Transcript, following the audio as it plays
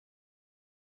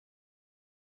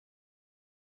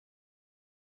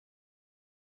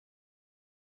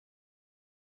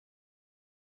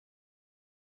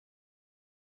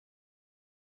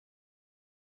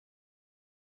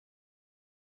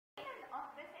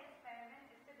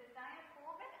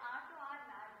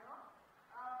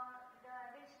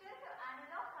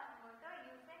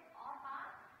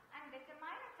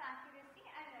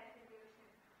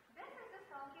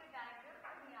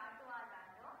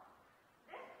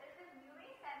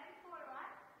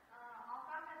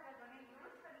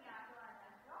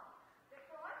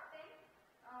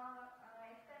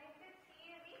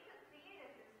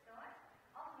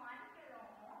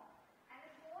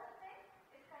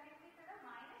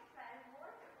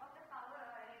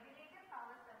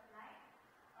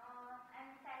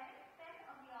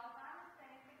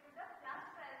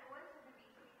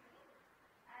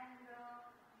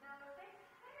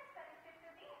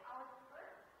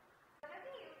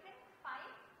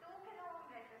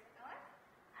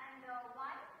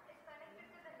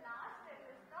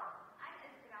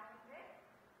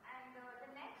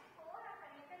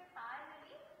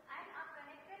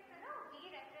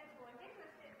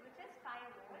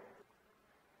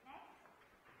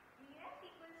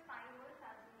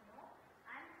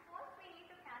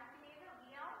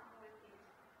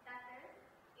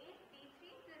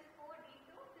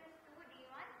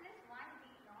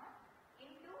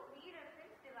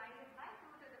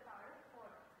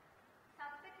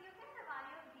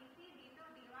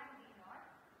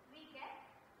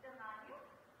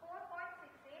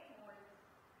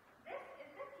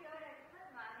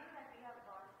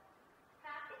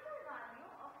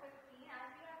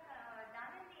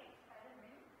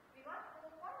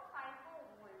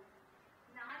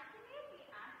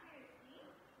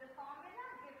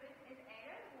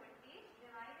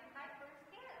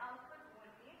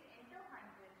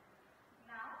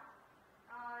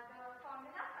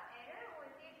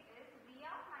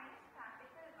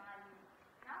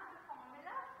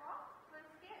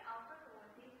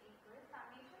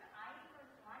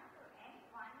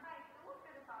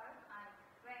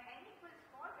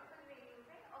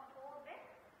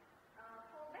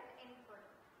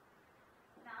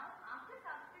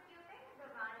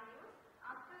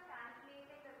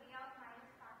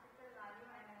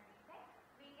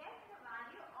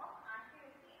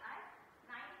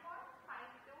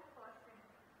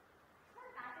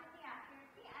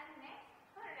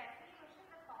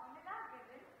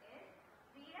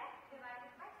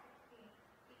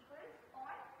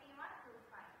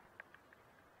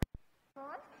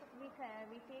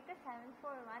take a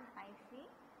 741 IC,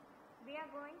 we are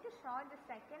going to short the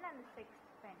second and the sixth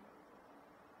pin.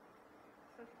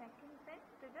 So second pin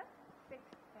to the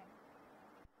sixth pin.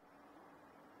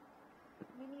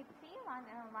 We need three 1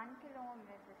 kilo ohm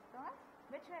resistors,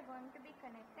 which we are going to be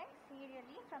connecting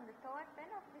serially from the third pin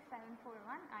of the 741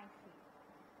 IC.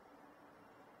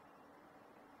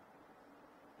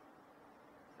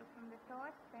 So from the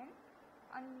third pin,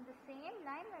 on the same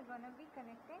line we are going to be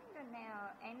connecting the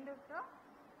end of the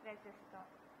resistor.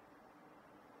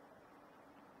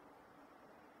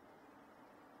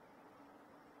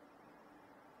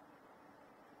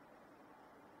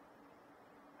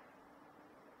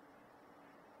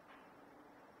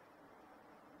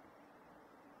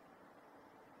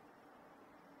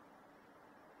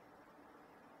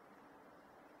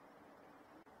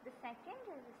 The second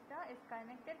resistor is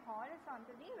connected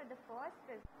horizontally with the first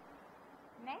resistor.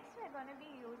 Next we are going to be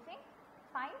using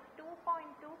 5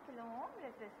 2.2 kilo ohm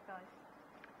resistors.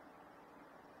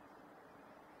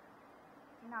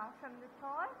 Now from the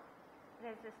third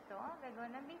resistor we are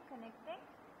going to be connecting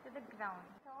to the ground.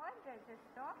 Third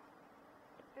resistor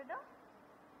to the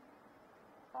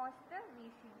positive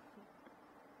VCC.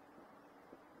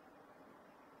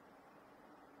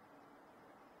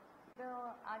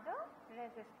 The other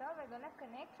resistor we are going to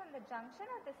connect from the junction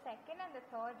of the second and the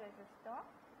third resistor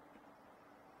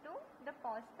to the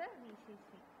positive VCC.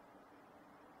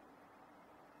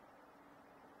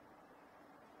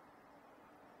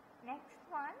 Next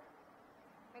one,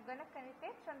 we are going to connect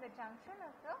it from the junction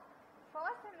of the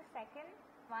first and the second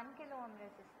 1 kilo ohm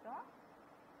resistor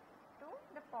to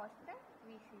the positive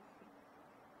VCC.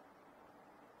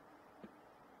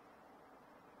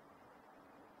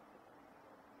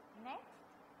 Next,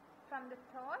 from the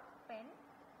third pin,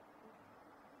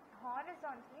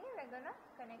 horizontally we are going to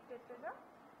connect it to the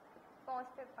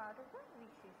positive part of the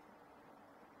VCC.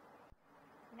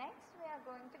 Next, we are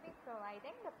going to be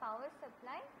providing the power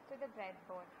supply to the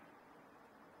breadboard.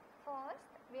 First,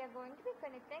 we are going to be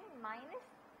connecting minus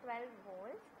 12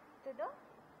 volts to the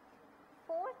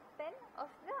fourth pin of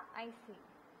the IC.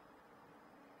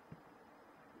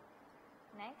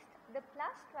 Next, the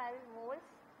plus 12 volts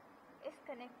is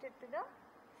connected to the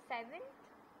seventh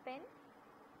pin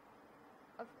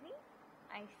of the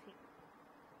IC.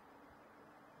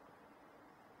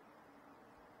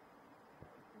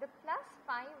 The plus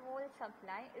 5 volt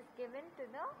supply is given to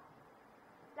the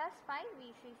plus 5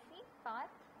 VCC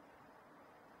path.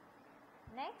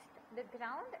 Next, the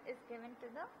ground is given to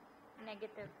the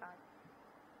negative path.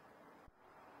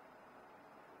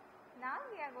 Now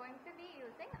we are going to be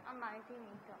using a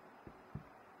multimeter.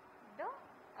 The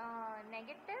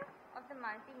negative of the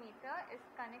multimeter is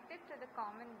connected to the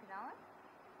common ground,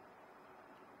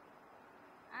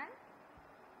 and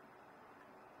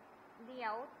the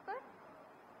output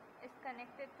is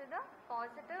connected to the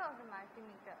positive of the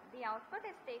multimeter. The output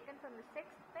is taken from the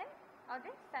sixth pin of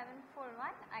the 741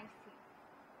 IC.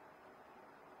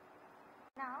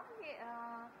 Now,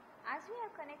 as we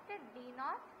have connected D0,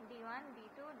 D1,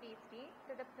 D2, D3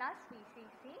 to the plus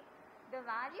VCC, the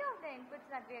value of the inputs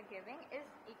that we are giving is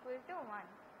equal to 1.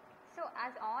 So,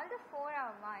 as all the 4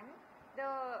 are 1,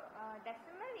 the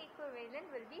decimal equivalent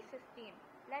will be 15.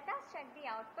 Let us check the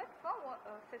output for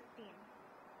 15.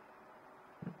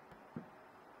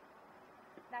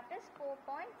 That is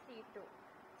 4.32.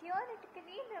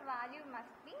 Theoretically, the value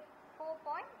must be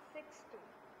 4.62.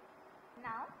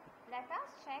 Now, let us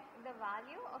check the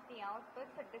value of the output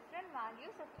for different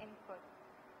values of input.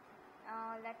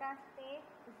 Let us take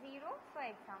 0 for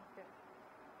example.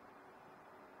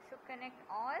 So, connect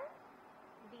all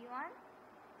D1,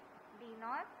 D0,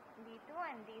 D2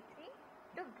 and D3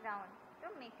 to ground to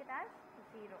make it as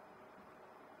 0.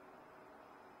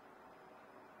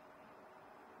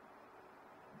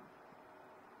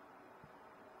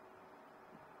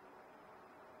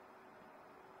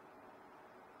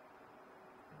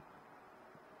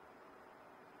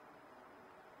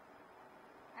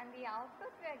 And the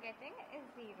output we are getting is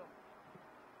 0.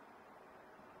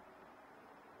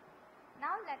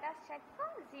 Now let us check for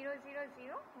 0, 0,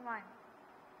 0, 1.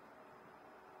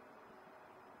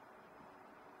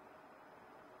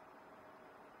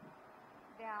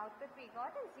 The output we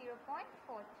got is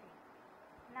 0.43.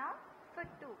 Now for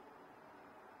 2.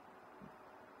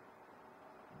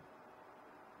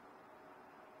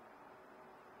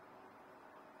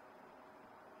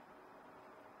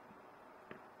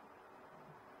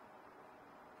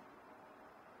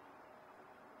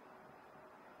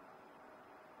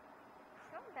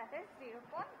 That is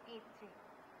 0.83.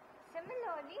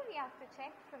 Similarly, we have to check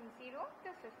from 0 to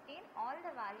 15 all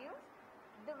the values.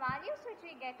 The values which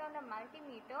we get on the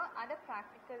multimeter are the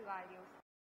practical values.